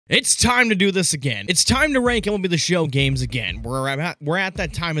It's time to do this again. It's time to rank MLB The Show games again. We're at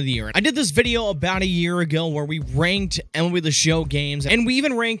that time of the year. I did this video about a year ago where we ranked MLB The Show games, and we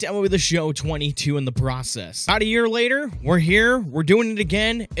even ranked MLB The Show 22 in the process. About a year later, we're here. We're doing it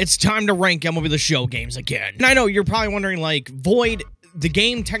again. It's time to rank MLB The Show games again. And I know you're probably wondering, like, Void, the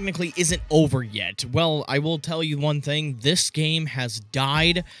game technically isn't over yet. Well, I will tell you one thing. This game has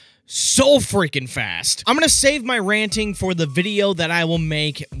died so freaking fast. I'm gonna save my ranting for the video that I will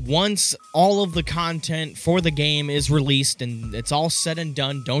make once all of the content for the game is released and it's all said and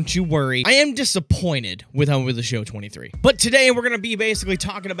done. Don't you worry. I am disappointed with MLB The Show 23. But today we're gonna be basically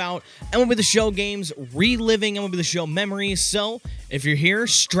talking about MLB The Show games, reliving MLB The Show memories. So if you're here,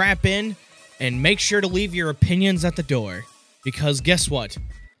 strap in and make sure to leave your opinions at the door. Because guess what?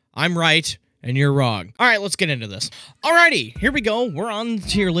 I'm right. And you're wrong. All right, let's get into this. Alrighty, here we go. We're on the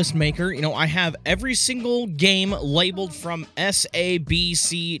tier list maker. You know, I have every single game labeled from S, A, B,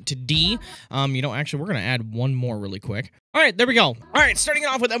 C to D. You know, actually, we're going to add one more really quick. All right, there we go. All right, starting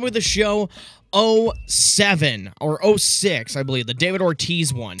off with MLB The Show 07 or 06, I believe, the David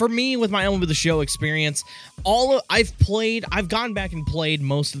Ortiz one. For me, with my MLB The Show experience, I've gone back and played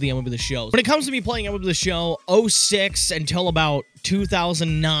most of the MLB The Shows. When it comes to me playing MLB The Show, 06 until about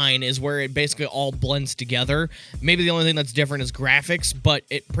 2009 is where it basically all blends together. Maybe the only thing that's different is graphics, but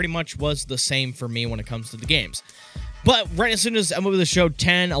it pretty much was the same for me when it comes to the games. But right as soon as MLB The Show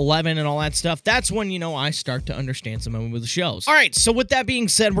 10, 11, and all that stuff, that's when, you know, I start to understand some MLB The Shows. All right, so with that being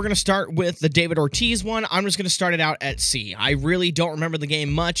said, we're going to start with the David Ortiz one. I'm just going to start it out at C. I really don't remember the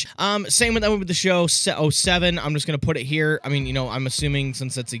game much. Same with MLB The Show 07. I'm just going to put it here. I mean, you know, I'm assuming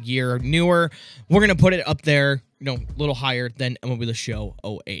since it's a year newer, we're going to put it up there, you know, a little higher than MLB The Show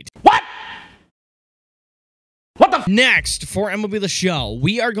 08. What? What the Next, for MLB The Show,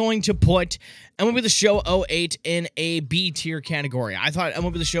 we are going to put MLB The Show 08 in a B tier category. I thought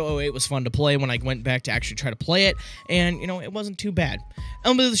MLB The Show 08 was fun to play when I went back to actually try to play it, and, you know, it wasn't too bad.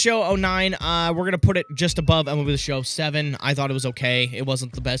 MLB The Show 09, we're going to put it just above MLB The Show 7. I thought it was okay. It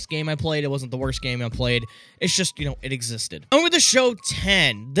wasn't the best game I played. It wasn't the worst game I played. It's just, you know, it existed. MLB The Show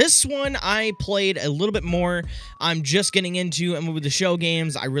 10. This one I played a little bit more. I'm just getting into MLB The Show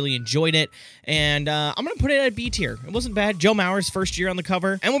games. I really enjoyed it, and I'm going to put it at B tier. It wasn't bad. Joe Mauer's first year on the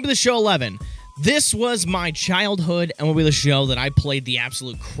cover. MLB The Show 11. This was my childhood MLB The Show that I played the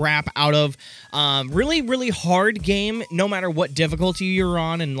absolute crap out of. Really, really hard game, no matter what difficulty you're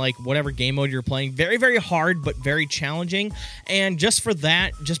on and, like, whatever game mode you're playing. Very, very hard, but very challenging. And just for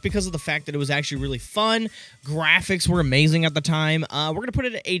that, just because of the fact that it was actually really fun, graphics were amazing at the time, we're going to put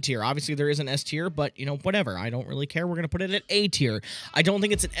it at A tier. Obviously, there is an S tier, but, you know, whatever. I don't really care. We're going to put it at A tier. I don't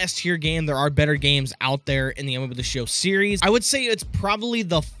think it's an S tier game. There are better games out there in the MLB The Show series. I would say it's probably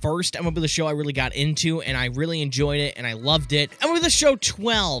the first MLB The Show I really got into, and I really enjoyed it, and I loved it. MLB The Show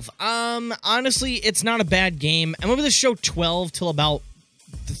 12. Honestly, it's not a bad game. MLB The Show 12 till about,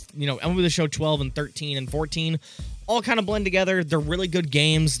 you know, MLB The Show 12 and 13 and 14 all kind of blend together. They're really good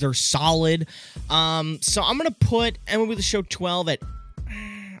games. They're solid. So I'm going to put MLB The Show 12 at,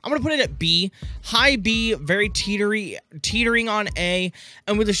 I'm going to put it at B. High B, very teetering on A.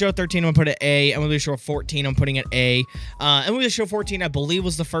 MLB The Show 13, I'm going to put it at A. MLB The Show 14, I'm putting it at A. MLB The Show 14, I believe,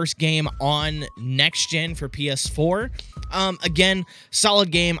 was the first game on Next Gen for PS4. Again,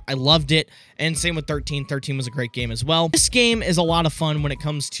 solid game. I loved it. And same with 13. 13 was a great game as well. This game is a lot of fun when it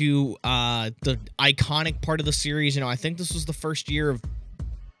comes to the iconic part of the series. You know, I think this was the first year of,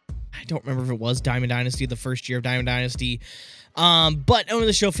 I don't remember if it was Diamond Dynasty, the first year of Diamond Dynasty. But MLB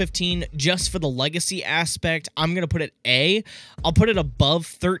The Show 15, just for the legacy aspect, I'm going to put it A. I'll put it above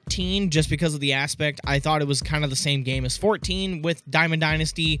 13 just because of the aspect. I thought it was kind of the same game as 14 with Diamond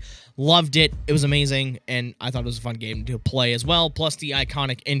Dynasty. Loved it. It was amazing, and I thought it was a fun game to play as well, plus the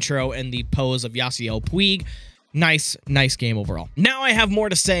iconic intro and the pose of Yasiel Puig. Nice game overall. Now I have more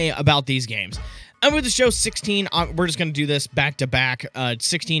to say about these games. MLB The Show 16, we're just going to do this back-to-back.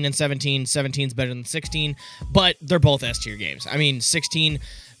 16 and 17. 17's better than 16, but they're both S-tier games. I mean, 16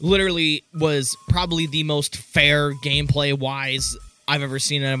 literally was probably the most fair gameplay-wise I've ever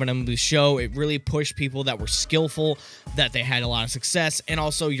seen out of an MLB Show. It really pushed people that were skillful, that they had a lot of success, and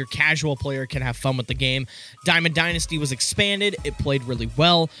also your casual player can have fun with the game. Diamond Dynasty was expanded. It played really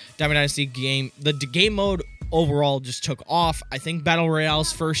well. Diamond Dynasty game, the game mode overall just took off. I think Battle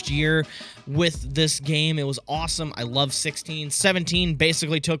Royale's first year with this game, it was awesome. I love 16. 17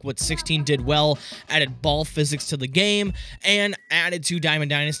 basically took what 16 did well, added ball physics to the game, and added to Diamond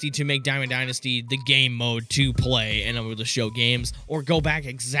Dynasty to make Diamond Dynasty the game mode to play in MLB The Show games, or go back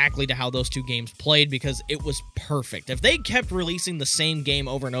exactly to how those two games played, because it was perfect. If they kept releasing the same game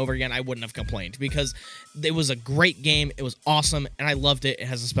over and over again, I wouldn't have complained, because it was a great game. It was awesome, and I loved it. It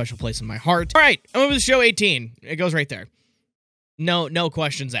has a special place in my heart. All right, MLB The Show 18. It goes right there. No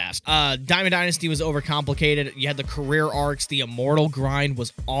questions asked. Diamond Dynasty was overcomplicated. You had the career arcs. The Immortal grind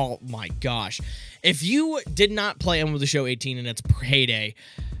was, oh my gosh. If you did not play MLB The Show 18 in its heyday,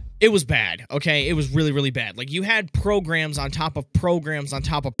 it was bad, okay? It was really, really bad. Like, you had programs on top of programs on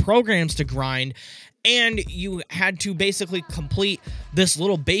top of programs to grind, and you had to basically complete this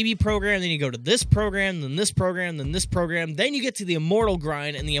little baby program, then you go to this program, then this program, then this program, then you get to the Immortal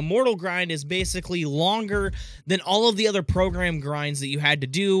grind, and the Immortal grind is basically longer than all of the other program grinds that you had to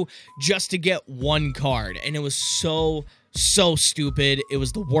do just to get one card, and it was so stupid. It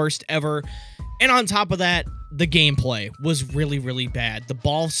was the worst ever. And on top of that, the gameplay was really, really bad. The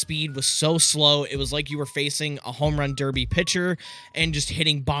ball speed was so slow. It was like you were facing a home run derby pitcher and just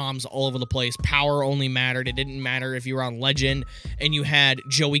hitting bombs all over the place. Power only mattered. It didn't matter if you were on Legend and you had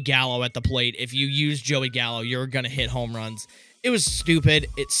Joey Gallo at the plate. If you used Joey Gallo, you were going to hit home runs. It was stupid.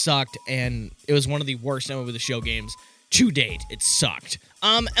 It sucked. And it was one of the worst MLB The Show games to date. It sucked.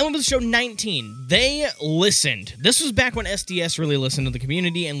 MLB The Show 19, they listened. This was back when SDS really listened to the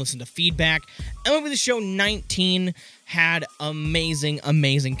community and listened to feedback. MLB The Show 19 had amazing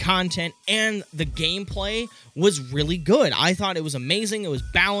content, and the gameplay was really good. I thought it was amazing. It was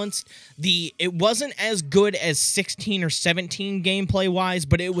balanced. It wasn't as good as 16 or 17 gameplay-wise,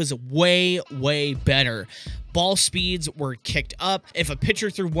 but it was way better. Ball speeds were kicked up. If a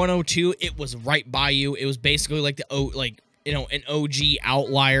pitcher threw 102, it was right by you. It was basically like an OG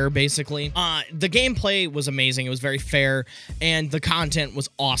outlier, basically. The gameplay was amazing. It was very fair, and the content was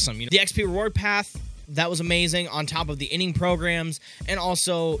awesome. The XP reward path, that was amazing, on top of the inning programs, and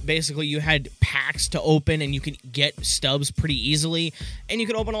also, basically, you had packs to open, and you could get stubs pretty easily, and you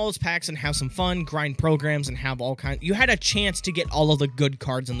could open all those packs and have some fun, grind programs, and have all kinds. You had a chance to get all of the good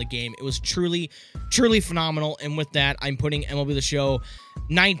cards in the game. It was truly phenomenal, and with that, I'm putting MLB The Show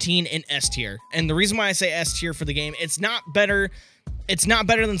 19 in S tier. And the reason why I say S tier for the game, it's not better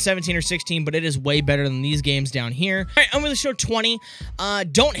than 17 or 16, but it is way better than these games down here. All right, MLB The Show 20.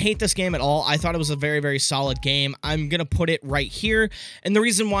 Don't hate this game at all. I thought it was a very solid game. I'm gonna put it right here, and the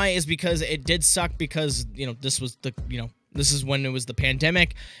reason why is because it did suck, because this is when it was the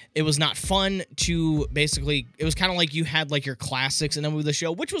pandemic. It was not fun to basically, it was kind of like you had like your classics in MLB The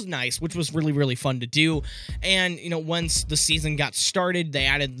Show, which was nice, which was really fun to do. And, once the season got started, they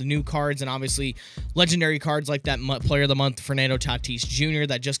added the new cards, and obviously legendary cards like that Player of the Month, Fernando Tatis Jr.,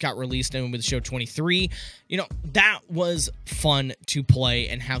 that just got released in MLB The Show 23. That was fun to play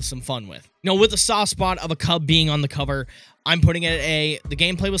and have some fun with. With the soft spot of a Cub being on the cover, I'm putting it at A. The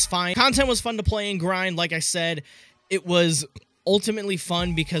gameplay was fine. Content was fun to play and grind, like I said. It was ultimately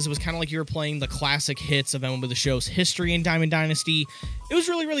fun because it was kind of like you were playing the classic hits of MLB The Show's history in Diamond Dynasty. It was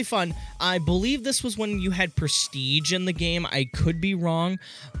really fun. I believe this was when you had Prestige in the game. I could be wrong,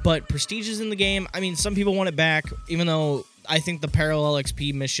 but Prestige is in the game. I mean, some people want it back, even though I think the Parallel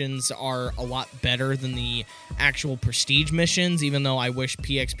XP missions are a lot better than the actual Prestige missions, even though I wish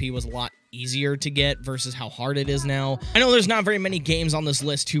PXP was a lot easier to get versus how hard it is now. I know there's not very many games on this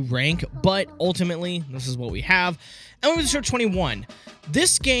list to rank, but ultimately, this is what we have. MLB The Show 21.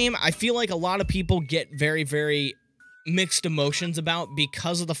 This game, I feel like a lot of people get very mixed emotions about,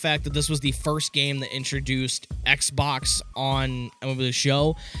 because of the fact that this was the first game that introduced Xbox on MLB The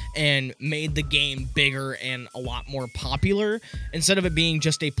Show and made the game bigger and a lot more popular instead of it being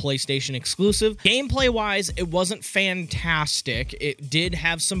just a PlayStation exclusive. Gameplay wise, it wasn't fantastic. It did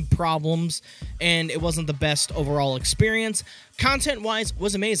have some problems and it wasn't the best overall experience. Content wise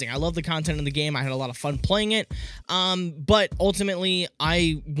was amazing. I love the content in the game. I had a lot of fun playing it. But ultimately,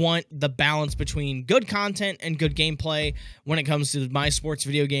 I want the balance between good content and good gameplay when it comes to my sports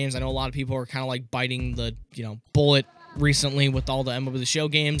video games. I know a lot of people are kind of like biting the, bullet recently with all the MLB The Show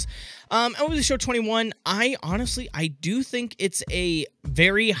games. MLB The Show 21, I do think it's a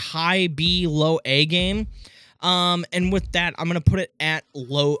very high B, low A game. And with that, I'm going to put it at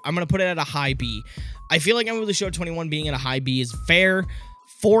a high B. I feel like MLB The Show 21 being at a high B is fair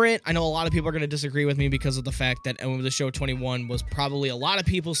for it. I know a lot of people are going to disagree with me because of the fact that MLB The Show 21 was probably a lot of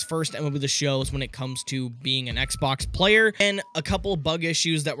people's first MLB The Shows when it comes to being an Xbox player, and a couple bug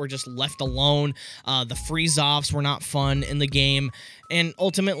issues that were just left alone. The freeze-offs were not fun in the game, and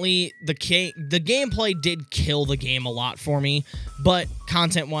ultimately, the gameplay did kill the game a lot for me, but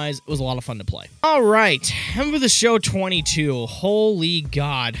content-wise, it was a lot of fun to play. All right, MLB The Show 22. Holy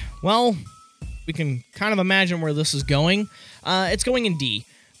God. Well, we can kind of imagine where this is going. It's going in D.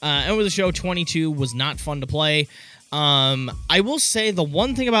 MLB The Show 22 was not fun to play. I will say the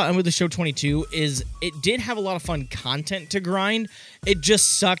one thing about MLB The Show 22 is it did have a lot of fun content to grind. It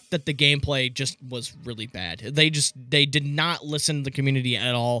just sucked that the gameplay just was really bad. They did not listen to the community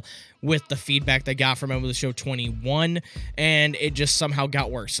at all with the feedback they got from MLB The Show 21, and it just somehow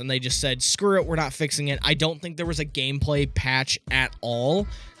got worse. And they just said, screw it, we're not fixing it. I don't think there was a gameplay patch at all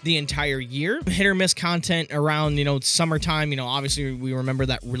the entire year. Hit or miss content around, summertime. Obviously we remember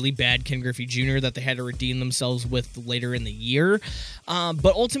that really bad Ken Griffey Jr. that they had to redeem themselves with later in the year.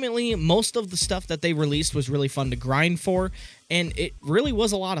 But ultimately, most of the stuff that they released was really fun to grind for, and it really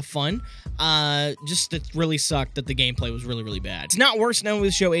was a lot of fun. Just it really sucked that the gameplay was really, really bad. It's not worse than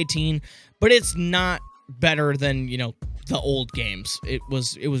with Show 18, but it's not better than, the old games. It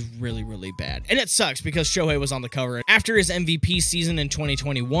was really, really bad. And it sucks because Shohei was on the cover after his MVP season in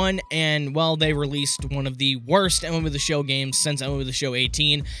 2021, and, well, they released one of the worst MLB The Show games since MLB The Show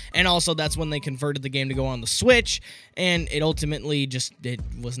 18, and also that's when they converted the game to go on the Switch, and it ultimately it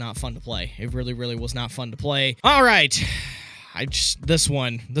was not fun to play. It really, really was not fun to play. All right. This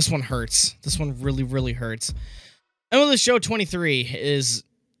one hurts. This one really, really hurts. MLB The Show 23 is...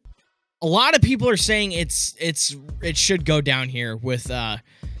 A lot of people are saying it should go down here with MLB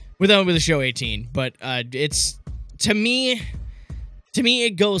The Show 18, but it's to me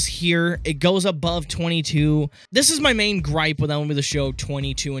it goes here. It goes above 22. This is my main gripe with MLB The Show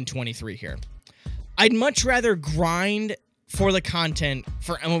 22 and 23 here. I'd much rather grind for the content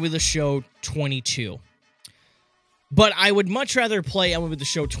for MLB The Show 22, but I would much rather play MLB The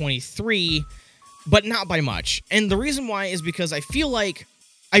Show 23, but not by much. And the reason why is because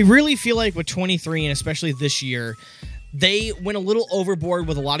I really feel like with 23, and especially this year, they went a little overboard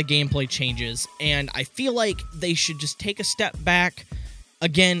with a lot of gameplay changes, and I feel like they should just take a step back.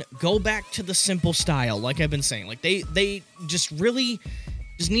 Again, go back to the simple style, like I've been saying. Like, they just really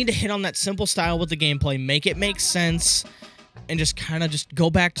need to hit on that simple style with the gameplay, make it make sense, and just kind of go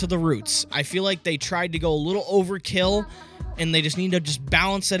back to the roots. I feel like they tried to go a little overkill, and they just need to just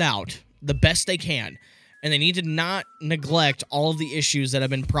balance it out the best they can. And they need to not neglect all of the issues that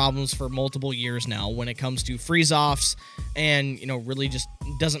have been problems for multiple years now when it comes to freeze-offs and, really just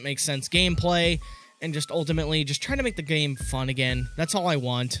doesn't make sense gameplay, and just ultimately just try to make the game fun again. That's all I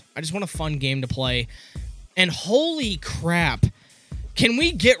want. I just want a fun game to play. And holy crap, can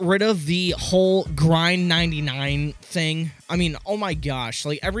we get rid of the whole grind 99 thing? I mean, oh my gosh,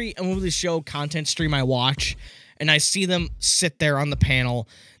 like every MLB The Show content stream I watch, and I see them sit there on the panel,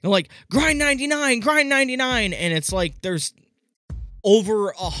 they're like, grind 99, grind 99, and it's like there's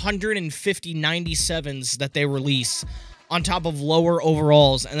over 150 97s that they release on top of lower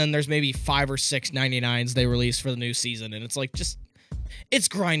overalls, and then there's maybe 5 or 6 99s they release for the new season, and it's like, it's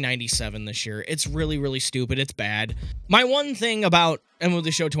grind 97 this year. It's really, really stupid. It's bad. My one thing about MLB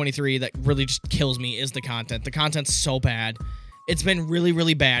The Show 23 that really just kills me is the content. The content's so bad. It's been really,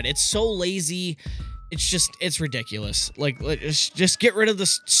 really bad. It's so lazy. It's ridiculous. Like, just get rid of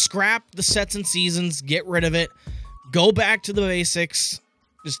scrap the sets and seasons, get rid of it, go back to the basics.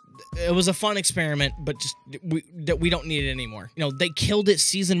 It was a fun experiment, but we don't need it anymore. They killed it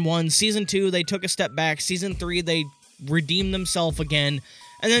season 1, season 2, they took a step back, season 3, they redeemed themselves again,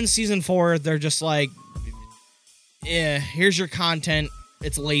 and then season 4, they're just like, yeah, here's your content.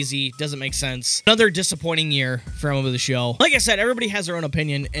 It's lazy, doesn't make sense. Another disappointing year for MLB The Show. Like I said, everybody has their own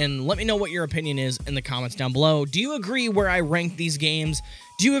opinion, and let me know what your opinion is in the comments down below. Do you agree where I rank these games?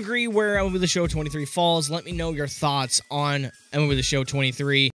 Do you agree where MLB The Show 23 falls? Let me know your thoughts on MLB The Show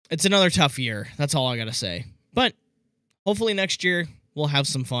 23. It's another tough year. That's all I gotta say. But hopefully next year, we'll have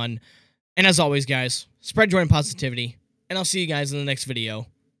some fun. And as always, guys, spread joy and positivity, and I'll see you guys in the next video.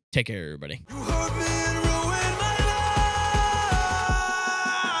 Take care, everybody.